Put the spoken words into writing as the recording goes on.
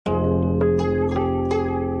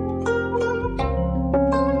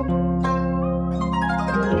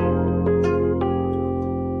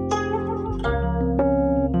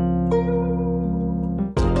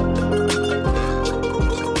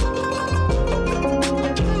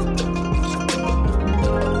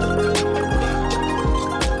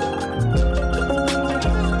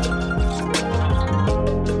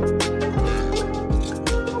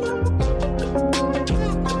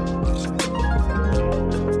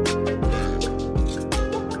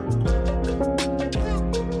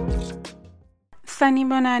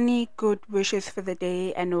Sanibonani, good wishes for the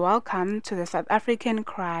day, and welcome to the South African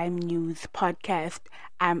Crime News Podcast.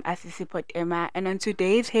 I'm Asisi Potema, and on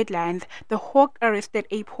today's headlines, the Hawk arrested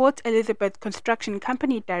a Port Elizabeth construction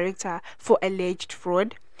company director for alleged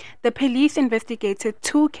fraud. The police investigated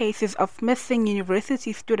 2 cases of missing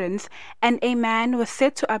university students, and a man was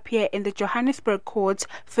set to appear in the Johannesburg court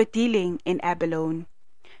for dealing in abalone.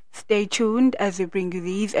 Stay tuned as we bring you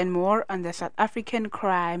these and more on the South African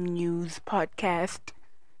Crime News Podcast.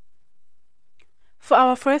 For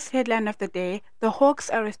our first headline of the day, the Hawks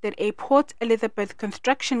arrested a Port Elizabeth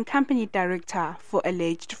construction company director for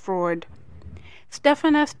alleged fraud.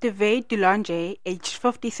 Stephanus Devey Dulonge, aged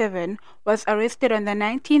 57, was arrested on the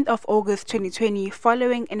 19th of August 2020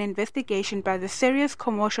 following an investigation by the Serious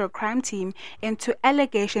Commercial Crime Team into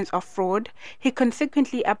allegations of fraud. He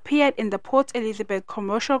consequently appeared in the Port Elizabeth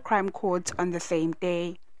Commercial Crime Court on the same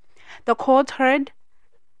day. The court heard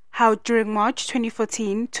how during March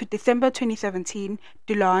 2014 to December 2017,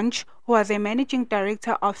 Dulonge, who was a managing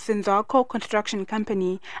director of Sinzako Construction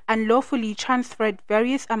Company, unlawfully transferred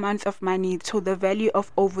various amounts of money to the value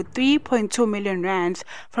of over 3.2 million rands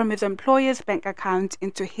from his employer's bank account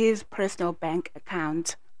into his personal bank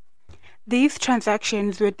account. These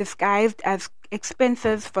transactions were disguised as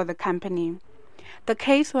expenses for the company. The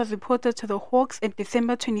case was reported to the Hawks in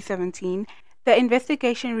December 2017. The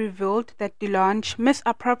investigation revealed that Dulonge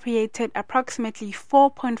misappropriated approximately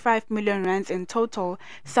 4.5 million rands in total.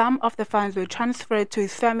 Some of the funds were transferred to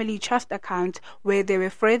his family trust account, where they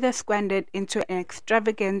were further squandered into an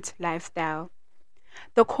extravagant lifestyle.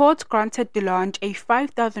 The court granted Dulonge a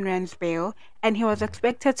 5,000 rands bail, and he was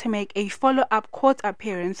expected to make a follow-up court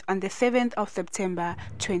appearance on the 7th of September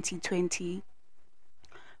 2020.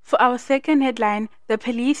 For our second headline, the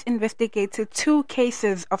police investigated 2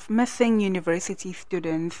 cases of missing university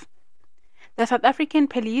students. The South African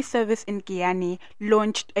Police Service in Giyani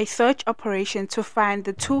launched a search operation to find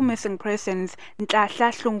the 2 missing persons,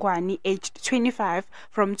 Ntlahla Hlungwane, aged 25,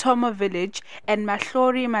 from Tomo Village, and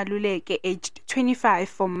Mahlori Maluleke, aged 25,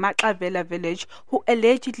 from Maxavela Village, who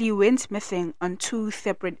allegedly went missing on 2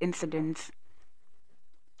 separate incidents.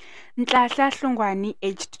 Ntlahla Hlungwane,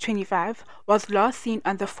 aged 25, was last seen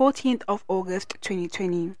on the 14th of August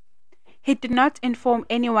 2020. He did not inform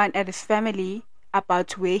anyone at his family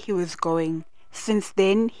about where he was going. Since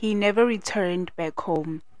then, he never returned back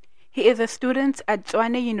home. He is a student at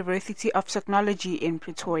Tshwane University of Technology in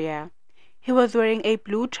Pretoria. He was wearing a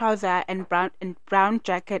blue trouser and brown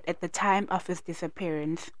jacket at the time of his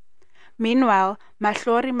disappearance. Meanwhile,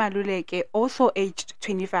 Mahlori Maluleke, also aged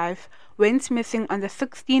 25, went missing on the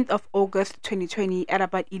 16th of August 2020 at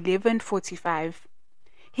about 11:45.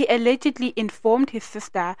 He allegedly informed his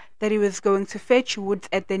sister that he was going to fetch wood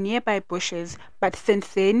at the nearby bushes, but since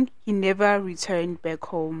then, he never returned back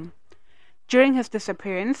home. During his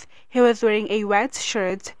disappearance, he was wearing a white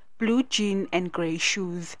shirt, blue jean, and grey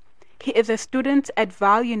shoes. He is a student at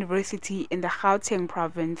Vaal University in the Gauteng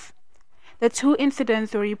province. The 2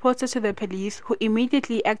 incidents were reported to the police, who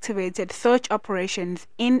immediately activated search operations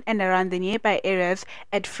in and around the nearby areas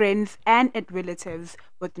at friends and at relatives,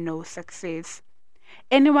 with no success.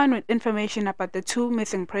 Anyone with information about the 2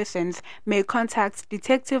 missing persons may contact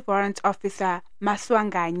Detective Warrant Officer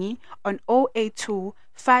Maswangani on 082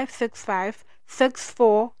 565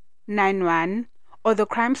 6491 or the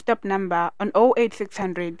Crime Stop number on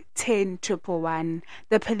 08600 10 111.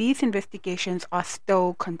 The police investigations are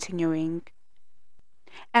still continuing.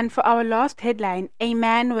 And for our last headline, a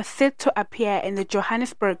man was set to appear in the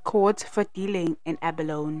Johannesburg court for dealing in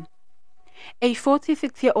abalone. A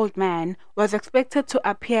 46-year-old man was expected to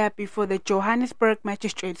appear before the Johannesburg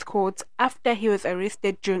Magistrates Court after he was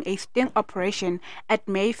arrested during a sting operation at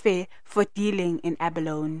Mayfair for dealing in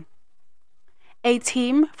abalone. A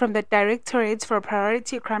team from the Directorate for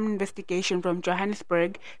Priority Crime Investigation from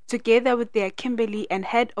Johannesburg, together with their Kimberley and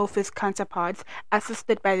head office counterparts,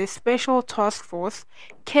 assisted by the Special Task Force,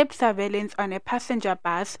 kept surveillance on a passenger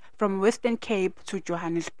bus from Western Cape to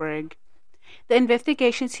Johannesburg. The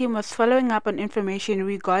investigation team was following up on information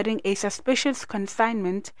regarding a suspicious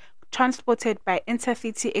consignment transported by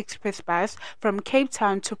Intercity Express bus from Cape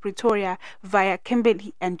Town to Pretoria via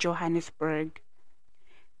Kimberley and Johannesburg.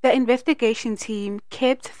 The investigation team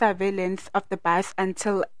kept surveillance of the bus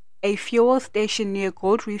until a fuel station near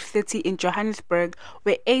Gold Reef City in Johannesburg,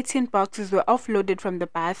 where 18 boxes were offloaded from the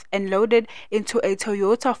bus and loaded into a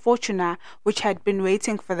Toyota Fortuner, which had been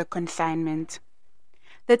waiting for the consignment.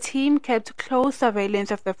 The team kept close surveillance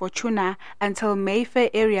of the Fortuner until Mayfair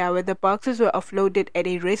area, where the boxes were offloaded at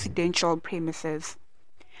a residential premises.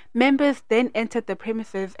 Members then entered the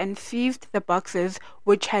premises and seized the boxes,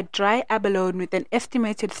 which had dry abalone with an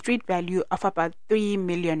estimated street value of about 3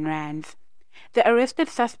 million rands. The arrested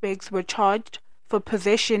suspects were charged for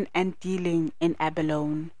possession and dealing in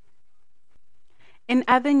abalone. In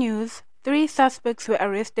other news, 3 suspects were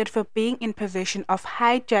arrested for being in possession of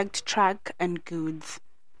hijacked truck and goods.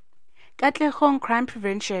 Katlehong Crime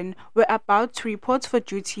Prevention were about to report for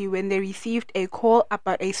duty when they received a call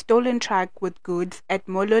about a stolen truck with goods at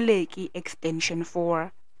Mololeki Extension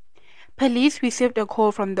 4. Police received a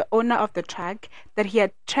call from the owner of the truck that he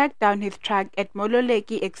had tracked down his truck at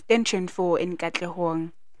Mololeki Extension 4 in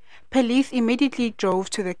Katlehong. Police immediately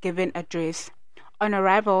drove to the given address. On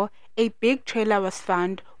arrival, a big trailer was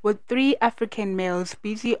found with 3 African males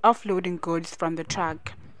busy offloading goods from the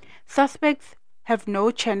truck. Suspects have no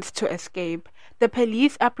chance to escape. The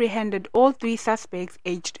police apprehended all 3 suspects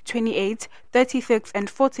aged 28, 36 and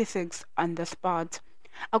 46 on the spot.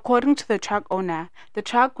 According to the truck owner, the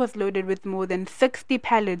truck was loaded with more than 60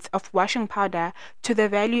 pallets of washing powder to the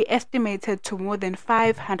value estimated to more than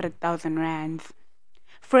 500,000 rands.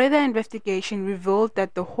 Further investigation revealed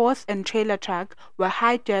that the horse and trailer truck were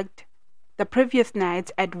hijacked the previous night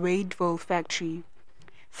at Wadeville factory.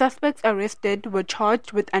 Suspects arrested were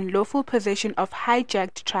charged with unlawful possession of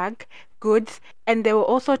hijacked truck, goods, and they were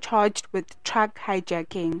also charged with truck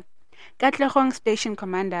hijacking. Katlehong Station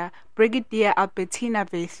Commander Brigadier Albertina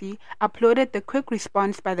Vesi applauded the quick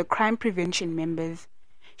response by the crime prevention members.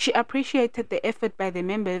 She appreciated the effort by the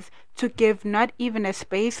members to give not even a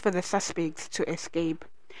space for the suspects to escape.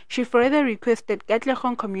 She further requested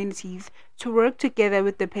Katlehong communities to work together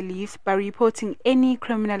with the police by reporting any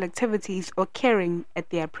criminal activities occurring at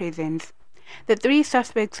their presence. The 3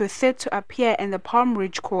 suspects were set to appear in the Palm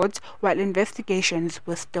Ridge court while investigations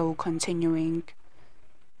were still continuing.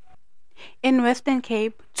 In Western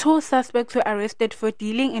Cape, 2 suspects were arrested for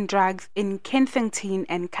dealing in drugs in Kensington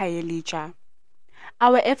and Khayelitsha.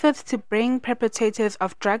 Our efforts to bring perpetrators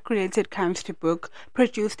of drug-related crimes to book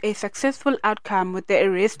produced a successful outcome with the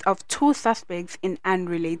arrest of 2 suspects in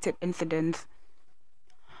unrelated incidents.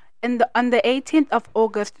 On the 18th of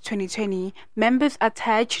August 2020, members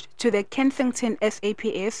attached to the Kensington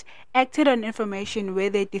SAPS acted on information where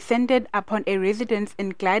they descended upon a residence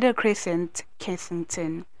in Glider Crescent,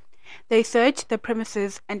 Kensington. They searched the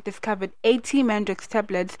premises and discovered 80 Mandrex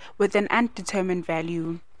tablets with an undetermined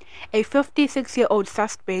value. A 56-year-old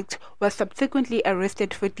suspect was subsequently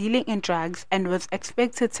arrested for dealing in drugs and was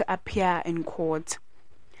expected to appear in court.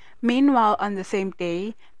 Meanwhile, on the same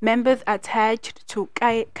day, members attached to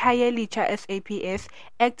Khayelitsha SAPS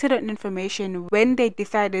acted on information when they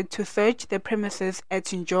decided to search the premises at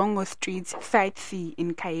Njongo Street, Site C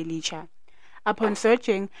in Khayelitsha. Upon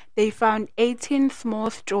searching, they found 18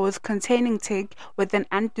 small straws containing tick with an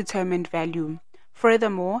undetermined value.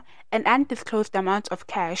 Furthermore, an undisclosed amount of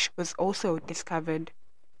cash was also discovered.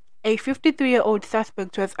 A 53-year-old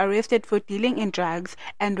suspect was arrested for dealing in drugs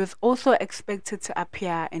and was also expected to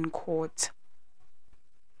appear in court.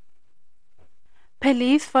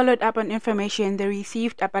 Police followed up on information they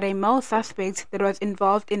received about a male suspect that was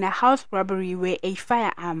involved in a house robbery where a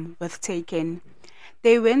firearm was taken.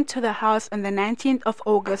 They went to the house on the 19th of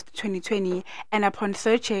August 2020 and upon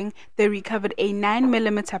searching, they recovered a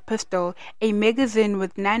 9mm pistol, a magazine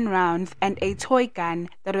with 9 rounds, and a toy gun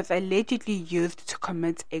that was allegedly used to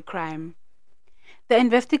commit a crime. The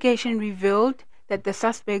investigation revealed that the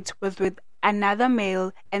suspect was with another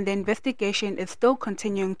male and the investigation is still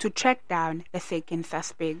continuing to track down the second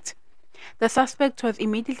suspect. The suspect was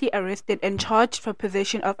immediately arrested and charged for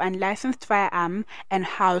possession of unlicensed firearm and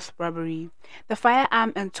house robbery. The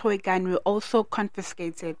firearm and toy gun were also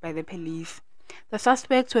confiscated by the police. The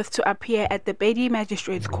suspect was to appear at the Bedi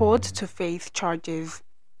Magistrates Court to face charges.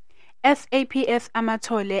 SAPS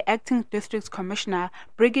Amatole Acting District Commissioner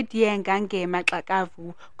Brigadier Ngange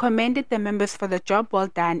Matlakavu commended the members for the job well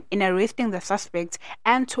done in arresting the suspect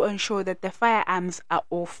and to ensure that the firearms are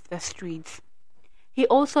off the streets. He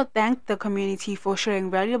also thanked the community for sharing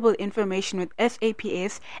valuable information with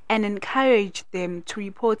SAPS and encouraged them to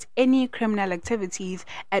report any criminal activities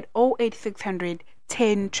at 08600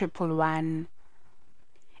 10 111.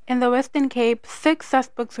 In the Western Cape, 6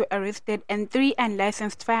 suspects were arrested and 3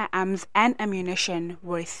 unlicensed firearms and ammunition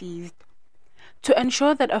were seized. To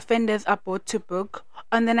ensure that offenders are brought to book,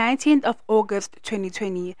 on the 19th of August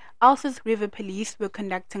 2020, Alsace River Police were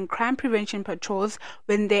conducting crime prevention patrols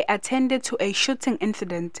when they attended to a shooting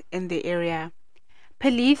incident in the area.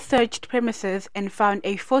 Police searched premises and found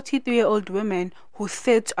a 43-year-old woman who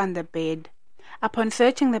sat on the bed. Upon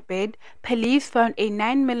searching the bed, police found a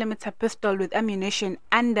 9mm pistol with ammunition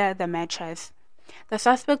under the mattress. The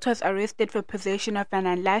suspect was arrested for possession of an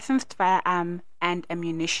unlicensed firearm and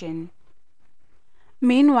ammunition.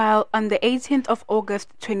 Meanwhile, on the 18th of August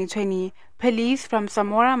 2020, police from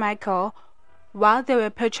Samora Michael, while they were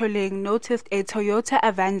patrolling, noticed a Toyota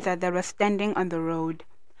Avanza that was standing on the road.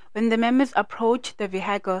 When the members approached the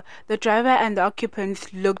vehicle, the driver and the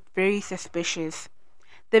occupants looked very suspicious.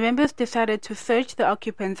 The members decided to search the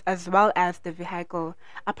occupants as well as the vehicle.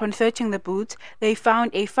 Upon searching the boot, they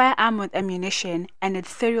found a firearm with ammunition and its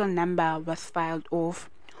serial number was filed off.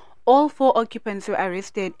 All 4 occupants were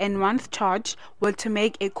arrested and once charged were to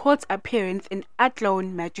make a court appearance in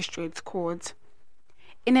Athlone Magistrates Court.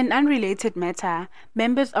 In an unrelated matter,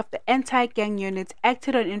 members of the anti-gang unit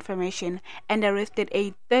acted on information and arrested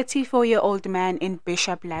a 34-year-old man in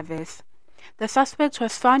Bishop Lavis. The suspect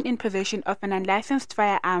was found in possession of an unlicensed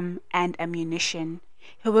firearm and ammunition.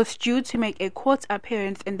 He was due to make a court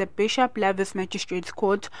appearance in the Bishop Lavis Magistrates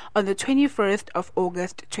Court on the 21st of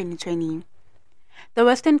August 2020. The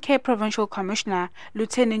Western Cape Provincial Commissioner,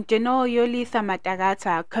 Lieutenant General Yolisa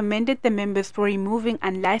Matagata, commended the members for removing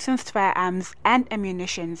unlicensed firearms and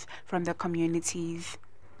ammunitions from the communities.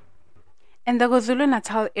 In the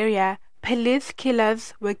KwaZulu-Natal area, police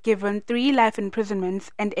killers were given 3 life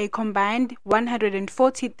imprisonments and a combined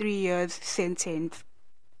 143 years sentence.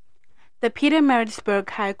 The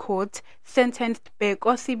Pietermaritzburg High Court sentenced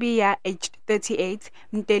Bheko Sibiya, aged 38,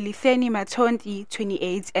 Mdeliseni Matonzi,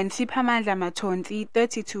 28, and Siphamandla Matonzi,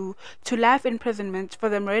 32, to life imprisonment for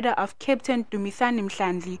the murder of Captain Dumisani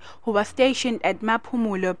Mhlanzi, who was stationed at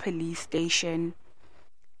Maphumulo Police Station.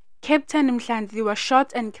 Captain Mhlanzi was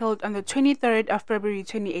shot and killed on the 23rd of February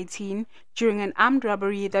 2018 during an armed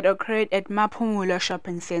robbery that occurred at Maphumulo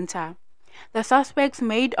Shopping Center. The suspects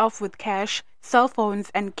made off with cash, cell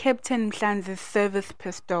phones, and Captain Mhlanzi's service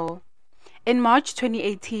pistol. In March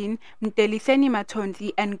 2018, Mdeliseni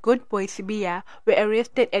Matonzi and Good Boy Sibiya were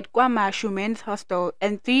arrested at KwaMashu Men's Hostel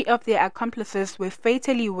and 3 of their accomplices were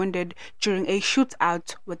fatally wounded during a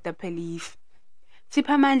shootout with the police.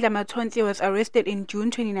 Siphamandla Matonzi was arrested in June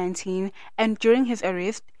 2019 and during his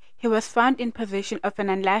arrest, he was found in possession of an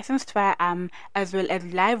unlicensed firearm as well as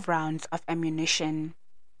live rounds of ammunition.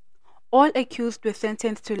 All accused were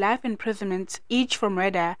sentenced to life imprisonment, each for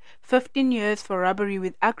murder, 15 years for robbery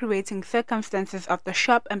with aggravating circumstances of the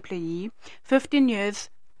shop employee, 15 years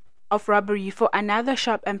of robbery for another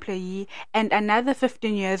shop employee, and another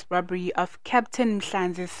 15 years robbery of Captain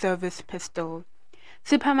Mhlanzi's service pistol.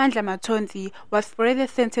 Siphamandla Matonzi was further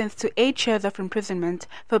sentenced to 8 years of imprisonment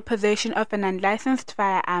for possession of an unlicensed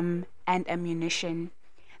firearm and ammunition.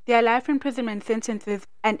 Their life imprisonment sentences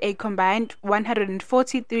and a combined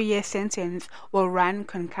 143-year sentence will run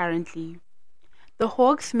concurrently. The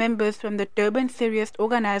Hawks members from the Durban Serious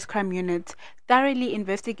Organized Crime Unit thoroughly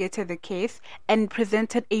investigated the case and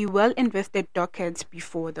presented a well-invested docket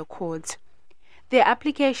before the court. Their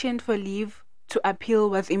application for leave to appeal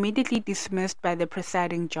was immediately dismissed by the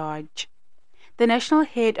presiding judge. The national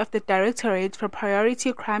head of the Directorate for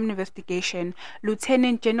Priority Crime Investigation,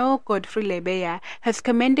 Lieutenant General Godfrey Lebeya, has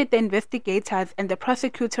commended the investigators and the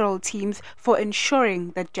prosecutorial teams for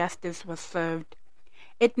ensuring that justice was served.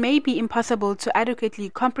 It may be impossible to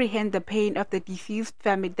adequately comprehend the pain of the deceased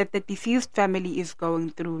family is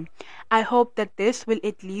going through. I hope that this will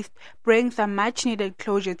at least bring some much-needed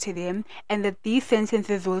closure to them and that these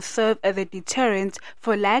sentences will serve as a deterrent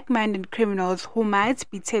for like-minded criminals who might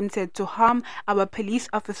be tempted to harm our police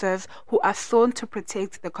officers who are sworn to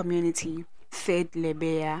protect the community, said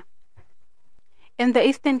Lebeya. In the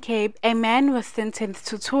Eastern Cape, a man was sentenced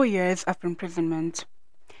to 2 years of imprisonment.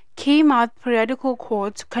 Keymouth Periodical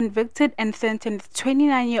Court convicted and sentenced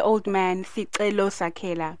 29-year-old man Sicelo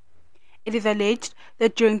Sakela. It is alleged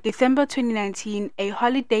that during December 2019, a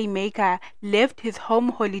holiday maker left his home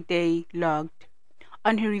holiday logged.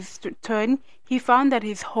 On his return, he found that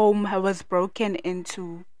his home was broken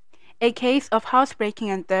into. A case of housebreaking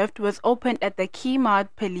and theft was opened at the Keymouth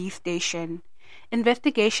police station.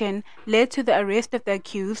 Investigation led to the arrest of the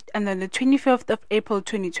accused, and on the 25th of April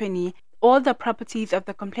 2020, all the properties of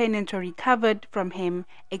the complainant were recovered from him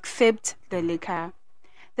except the liquor.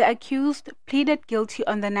 The accused pleaded guilty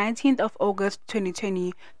on the 19th of August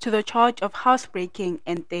 2020 to the charge of housebreaking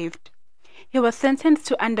and theft. He was sentenced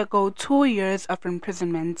to undergo 2 years of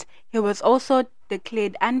imprisonment. He was also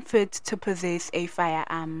declared unfit to possess a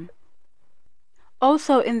firearm.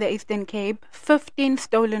 Also in the Eastern Cape, 15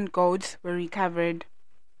 stolen goats were recovered.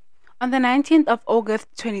 On the 19th of August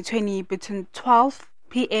 2020, between 12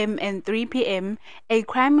 p.m. and 3 p.m., a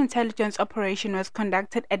crime intelligence operation was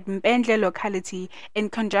conducted at Mpendle locality in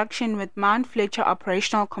conjunction with Mount Fletcher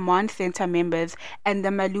Operational Command Center members and the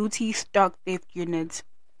Maluti Stock Theft Unit.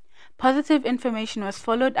 Positive information was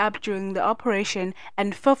followed up during the operation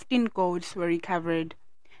and 15 goats were recovered.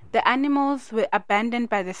 The animals were abandoned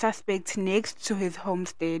by the suspect next to his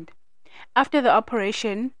homestead. After the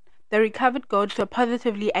operation, the recovered goats were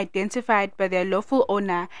positively identified by their lawful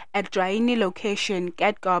owner at Draini location,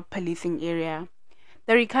 Gadgab policing area.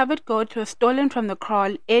 The recovered goats were stolen from the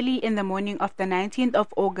kraal early in the morning of the 19th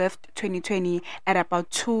of August 2020 at about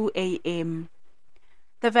 2 a.m.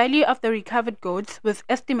 The value of the recovered goats was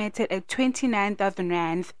estimated at 29,000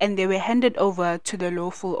 rands and they were handed over to the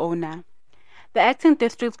lawful owner. The acting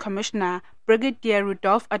district commissioner, Brigadier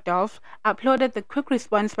Rudolf Adolf, applauded the quick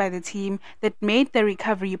response by the team that made the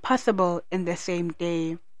recovery possible in the same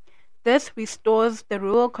day. This restores the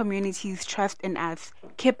rural community's trust in us.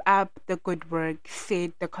 Keep up the good work,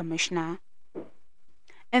 said the commissioner.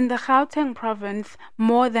 In the Gauteng province,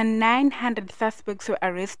 more than 900 suspects were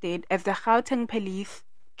arrested as the Gauteng police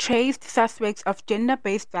traced suspects of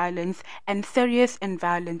gender-based violence and serious and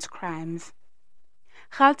violent crimes.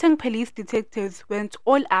 Gauteng police detectives went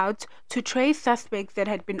all out to trace suspects that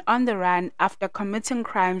had been on the run after committing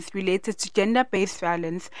crimes related to gender-based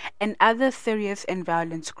violence and other serious and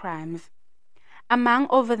violent crimes. Among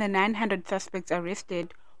over the 900 suspects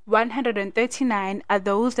arrested, 139 are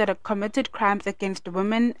those that have committed crimes against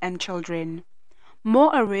women and children.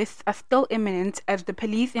 More arrests are still imminent as the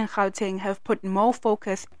police in Gauteng have put more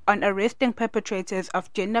focus on arresting perpetrators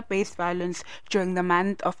of gender-based violence during the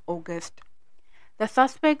month of August. The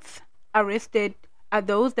suspects arrested are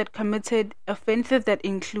those that committed offences that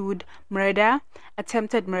include murder,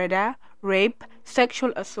 attempted murder, rape,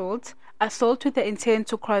 sexual assault, assault with the intent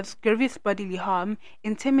to cause grievous bodily harm,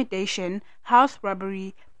 intimidation, house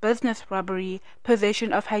robbery, business robbery,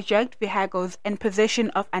 possession of hijacked vehicles, and possession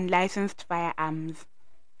of unlicensed firearms.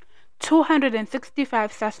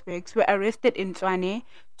 265 suspects were arrested in Tshwane,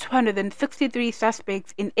 263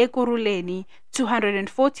 suspects in Ekurhuleni,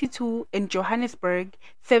 242 in Johannesburg,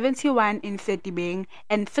 71 in Sedibeng,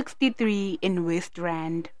 and 63 in West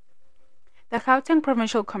Rand. The Gauteng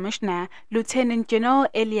Provincial Commissioner, Lieutenant General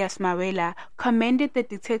Elias Mawela, commended the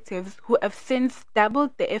detectives who have since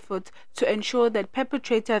doubled the effort to ensure that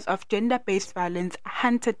perpetrators of gender-based violence are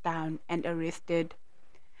hunted down and arrested.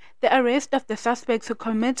 The arrest of the suspects who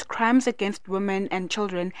commit crimes against women and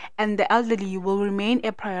children and the elderly will remain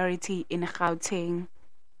a priority in Gauteng.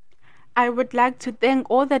 I would like to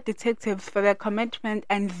thank all the detectives for their commitment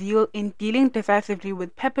and zeal in dealing decisively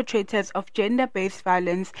with perpetrators of gender-based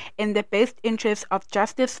violence in the best interest of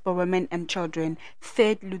justice for women and children,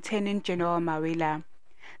 said Lieutenant General Mawela.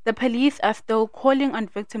 The police are still calling on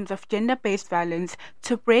victims of gender-based violence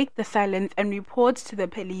to break the silence and report to the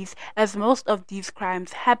police as most of these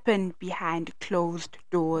crimes happen behind closed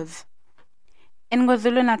doors. In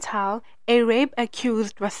KwaZulu-Natal, a rape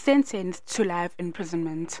accused was sentenced to life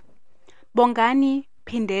imprisonment. Bongani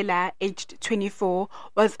Pindela, aged 24,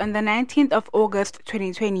 was on the 19th of August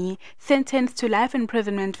 2020 sentenced to life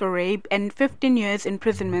imprisonment for rape and 15 years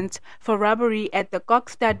imprisonment for robbery at the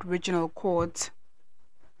Kokstad Regional Court.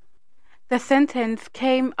 The sentence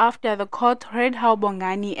came after the court heard how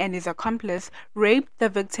Bongani and his accomplice raped the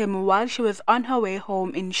victim while she was on her way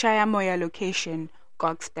home in Shayamoya location,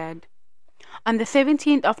 Kokstad. On the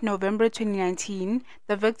 17th of November 2019,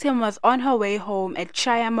 the victim was on her way home at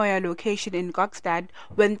Shayamoya location in Kokstad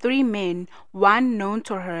when three men, one known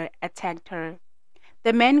to her, attacked her.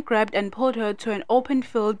 The men grabbed and pulled her to an open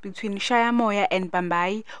field between Shayamoya and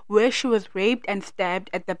Bambai, where she was raped and stabbed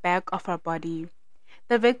at the back of her body.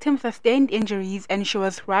 The victim sustained injuries and she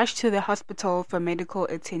was rushed to the hospital for medical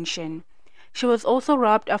attention. She was also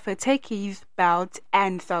robbed of her keys, belt,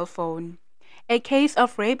 and cell phone. A case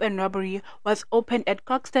of rape and robbery was opened at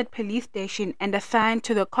Kokstad Police Station and assigned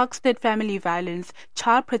to the Kokstad Family Violence,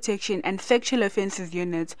 Child Protection and Sexual Offences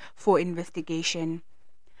Unit for investigation.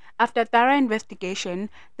 After thorough investigation,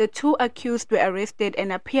 the two accused were arrested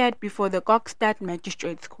and appeared before the Kokstad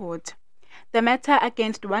Magistrates Court. The matter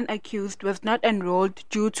against one accused was not enrolled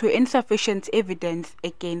due to insufficient evidence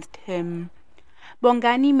against him.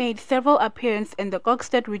 Bongani made several appearances in the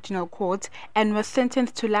Kokstad Regional Court and was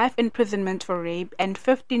sentenced to life imprisonment for rape and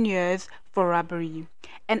 15 years for robbery.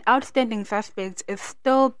 An outstanding suspect is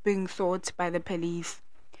still being sought by the police.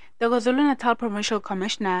 The KwaZulu-Natal Provincial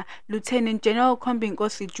Commissioner, Lieutenant General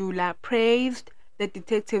Khombinkosi Jula, praised the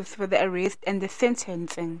detectives for the arrest and the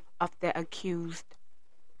sentencing of the accused.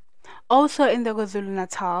 Also in the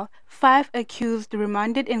KwaZulu-Natal, 5 accused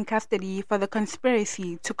remanded in custody for the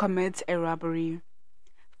conspiracy to commit a robbery.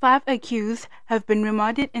 5 accused have been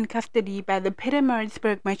remanded in custody by the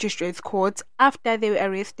Pietermaritzburg Magistrates Court after they were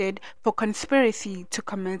arrested for conspiracy to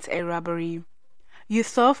commit a robbery.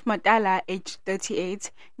 Yusuf Matala, aged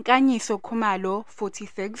 38, Nkanyiso Khumalo,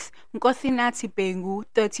 46, Nkosinathi Bengu,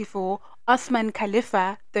 34, Osman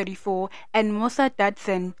Khalifa, 34, and Musa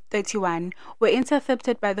Dadson, 31, were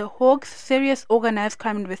intercepted by the Hawks Serious Organized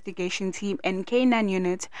Crime Investigation Team and K9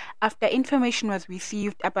 unit after information was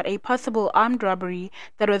received about a possible armed robbery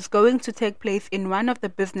that was going to take place in one of the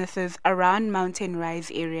businesses around Mountain Rise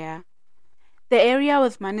area. The area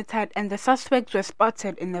was monitored and the suspects were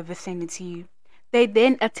spotted in the vicinity. They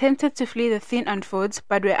then attempted to flee the scene on foot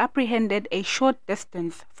but were apprehended a short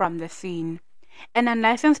distance from the scene. An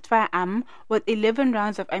unlicensed firearm with 11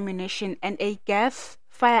 rounds of ammunition and a gas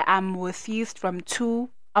firearm were seized from 2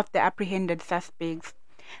 of the apprehended suspects.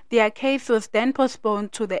 Their case was then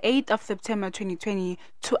postponed to the 8th of September 2020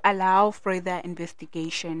 to allow further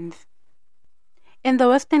investigations. In the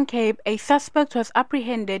Western Cape, a suspect was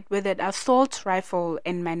apprehended with an assault rifle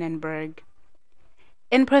in Menenberg.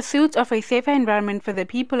 In pursuit of a safer environment for the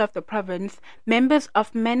people of the province, members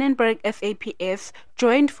of Menenberg SAPS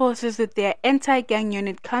joined forces with their anti-gang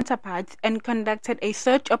unit counterparts and conducted a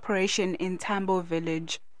search operation in Tambo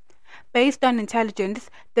village. Based on intelligence,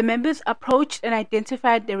 the members approached and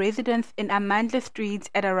identified the residence in Amandla Street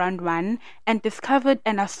at around 1 and discovered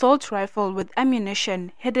an assault rifle with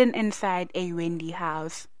ammunition hidden inside a Wendy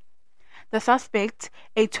house. The suspect,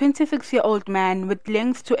 a 26-year-old man with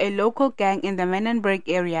links to a local gang in the Menenberg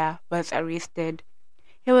area, was arrested.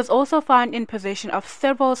 He was also found in possession of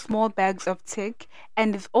several small bags of tick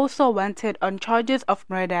and is also wanted on charges of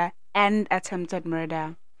murder and attempted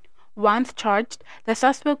murder. Once charged, the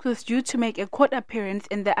suspect was due to make a court appearance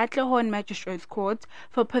in the Atlehorn Magistrates Court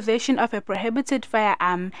for possession of a prohibited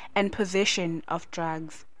firearm and possession of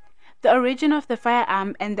drugs. The origin of the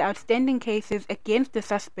firearm and the outstanding cases against the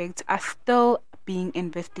suspects are still being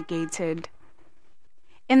investigated.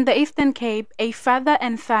 In the Eastern Cape, a father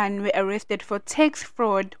and son were arrested for tax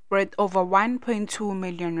fraud worth over 1.2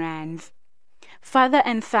 million rands. Father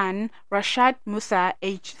and son, Rashad Musa,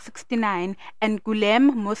 aged 69, and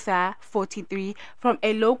Gulem Musa, 43, from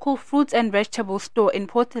a local fruits and vegetable store in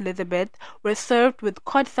Port Elizabeth, were served with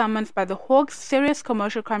court summons by the Hawks Serious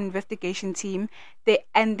Commercial Crime Investigation Team, they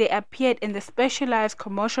appeared in the Specialized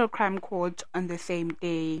Commercial Crime Court on the same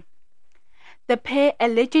day. The pair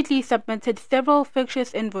allegedly submitted several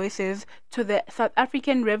fictitious invoices to the South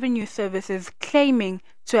African Revenue Services claiming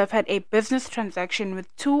to have had a business transaction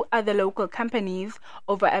with 2 other local companies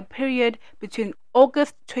over a period between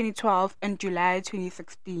August 2012 and July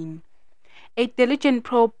 2016. A diligent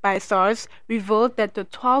probe by SARS revealed that the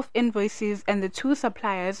 12 invoices and the 2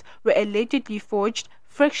 suppliers were allegedly forged,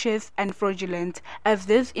 fictitious and fraudulent, as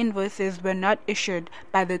these invoices were not issued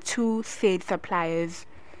by the 2 said suppliers.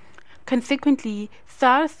 Consequently,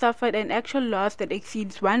 SARS suffered an actual loss that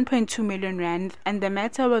exceeds 1.2 million rands, and the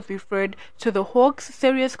matter was referred to the Hawks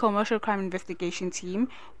Serious Commercial Crime Investigation Team,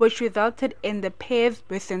 which resulted in the pair's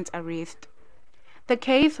recent arrest. The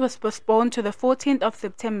case was postponed to the 14th of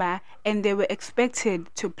September, and they were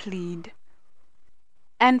expected to plead.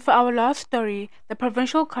 And for our last story, the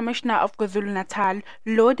Provincial Commissioner of KwaZulu-Natal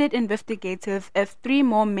lauded investigators as 3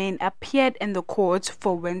 more men appeared in the court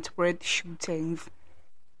for Wentworth shootings.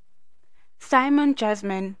 Simon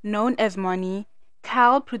Jasmine, known as Moni,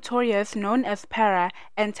 Carl Pretorius, known as Para,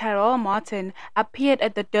 and Tyrell Martin appeared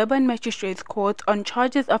at the Durban Magistrates Court on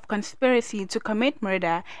charges of conspiracy to commit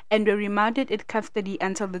murder and were remanded in custody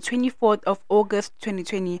until the 24th of August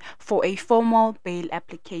 2020 for a formal bail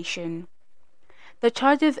application. The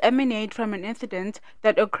charges emanate from an incident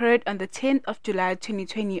that occurred on the 10th of July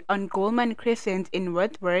 2020 on Goldman Crescent in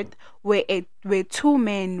Wentworth, where 2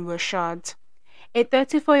 men were shot. A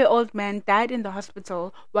 34-year-old man died in the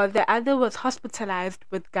hospital while the other was hospitalized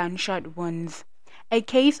with gunshot wounds. A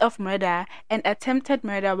case of murder and attempted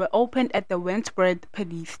murder were opened at the Wentworth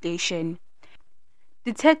police station.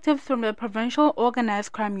 Detectives from the Provincial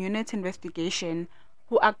Organized Crime Unit investigation,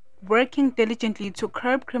 who are working diligently to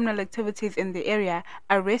curb criminal activities in the area,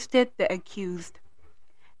 arrested the accused.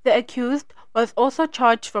 The accused was also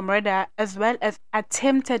charged for murder as well as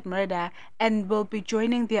attempted murder and will be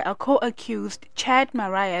joining their co-accused Chad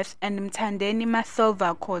Marias and Mthandeni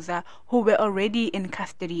Masilva Khoza, who were already in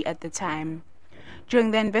custody at the time. During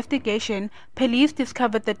the investigation, police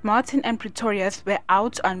discovered that Martin and Pretorius were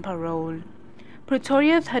out on parole.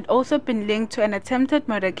 Pretorius had also been linked to an attempted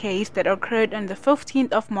murder case that occurred on the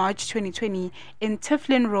 15th of March 2020 in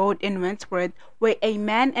Tiflin Road in Wentworth, where a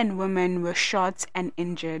man and woman were shot and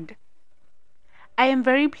injured. I am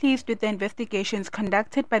very pleased with the investigations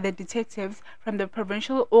conducted by the detectives from the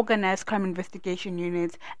Provincial Organised Crime Investigation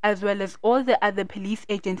Unit, as well as all the other police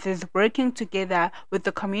agencies working together with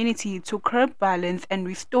the community to curb violence and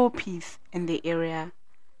restore peace in the area.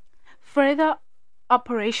 Further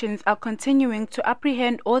operations are continuing to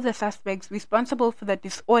apprehend all the suspects responsible for the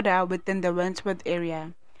disorder within the Wentworth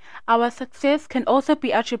area. Our success can also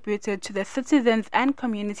be attributed to the citizens and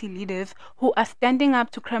community leaders who are standing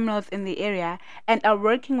up to criminals in the area and are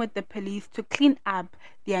working with the police to clean up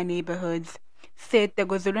their neighborhoods, said the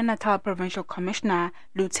KwaZulu-Natal Provincial Commissioner,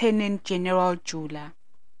 Lieutenant General Jula.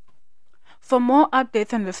 For more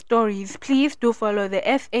updates on the stories, please do follow the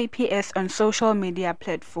SAPS on social media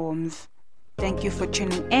platforms. Thank you for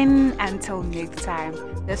tuning in. Until next time,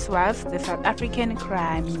 this was the South African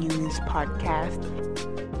Crime News Podcast.